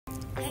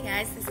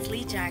Hey guys, this is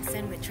Lee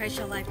Jackson with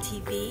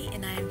TRADESHOWLIFetv,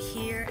 and I am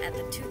here at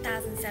the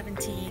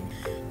 2017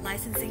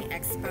 Licensing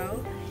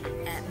Expo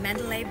at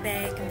Mandalay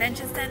Bay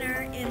Convention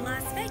Center in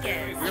Las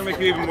Vegas. We're gonna make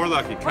you even more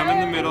lucky. Come in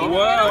the middle. Whoa!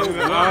 Oh, there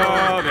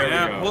we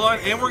go. Hold on,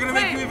 and we're gonna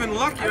make Wait. you even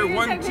luckier. Are you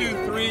 1, 2,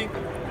 taking 3. All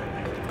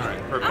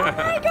right, perfect.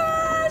 Oh my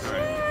gosh! All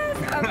right.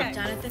 Yes. Okay.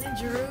 Jonathan and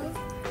Drew,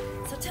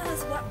 so tell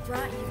us what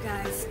brought you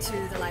guys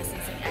to the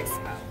Licensing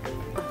Expo.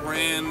 Our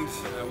brand,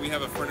 we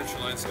have a furniture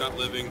line, Scott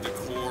Living,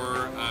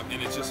 decor,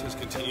 and it just has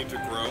continued to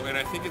grow. And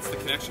I think it's the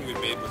connection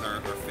we've made with our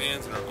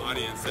fans and our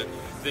audience that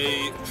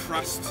they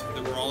trust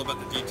that we're all about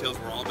the details,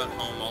 we're all about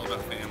home, all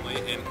about family,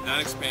 and that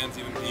expands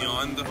even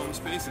beyond the home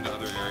space into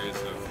other areas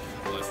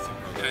of the licensing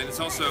program. And it's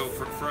also,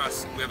 for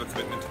us, we have a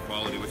commitment to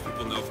quality, which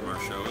people know from our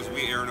shows.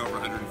 We air in over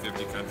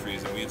 150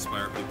 countries, and we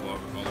inspire people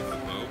all over the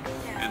globe.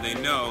 And they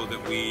know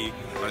that we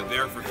are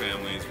there for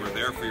families, we're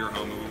there for your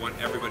home, and we want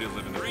everybody to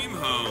live in the dream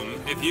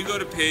home. If you go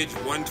to page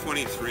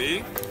 123,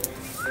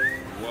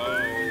 whoa,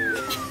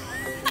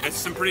 it's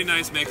some pretty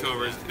nice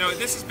makeovers. No,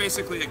 this is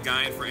basically a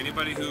guide for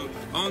anybody who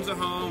owns a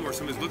home or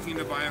somebody's looking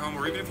to buy a home,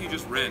 or even if you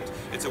just rent.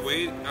 It's a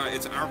way,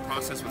 it's our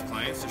process with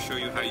clients to show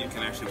you how you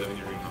can actually live in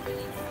your dream home.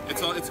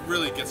 It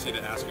really gets you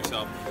to ask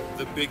yourself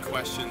the big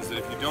questions that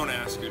if you don't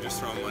ask, you're just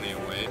throwing money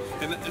away.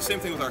 And the same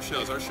thing with our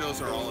shows. Our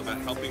shows are all about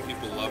helping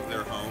people love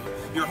their home.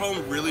 Your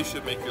home really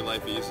should make your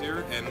life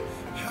easier, and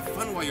have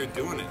fun while you're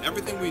doing it.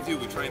 Everything we do,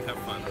 we try and have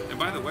fun. And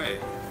by the way,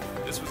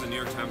 this was a New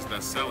York Times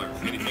bestseller.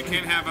 And if you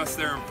can't have us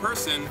there in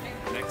person,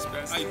 next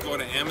best. You go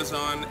to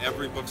Amazon,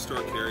 every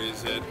bookstore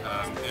carries it.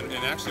 And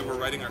actually, we're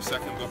writing our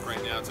second book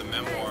right now. It's a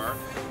memoir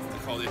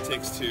called It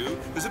Takes Two.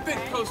 There's a big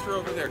poster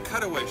over there,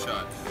 cutaway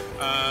shot.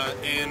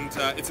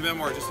 It's a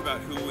memoir just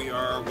about who we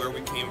are, where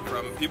we came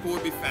from. People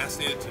would be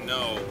fascinated to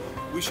know.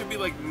 We should be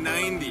like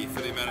 90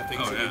 for the amount of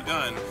things that we've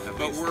done,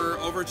 but we're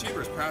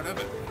overachievers, proud of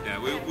it. Yeah,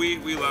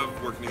 we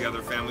love working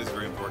together. Family is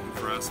very important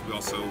for us. We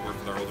also work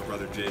with our older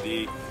brother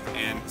JD,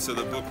 and so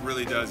the book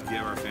really does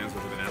give our fans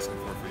what they've been asking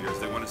for years.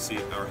 They want to see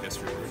our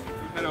history.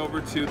 Head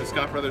over to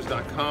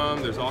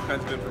thescottbrothers.com. There's all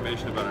kinds of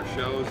information about our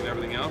shows and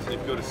everything else. And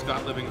if you go to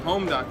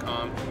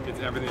scottlivingHome.com, it's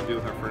everything to do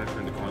with our furniture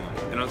and decor line.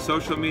 And on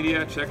social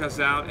media, check us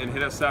out and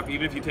hit us up.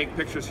 Even if you take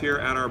pictures here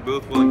at our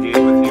booth, we'll engage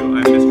with you.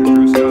 I'm Mr.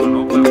 Drew Scott on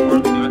all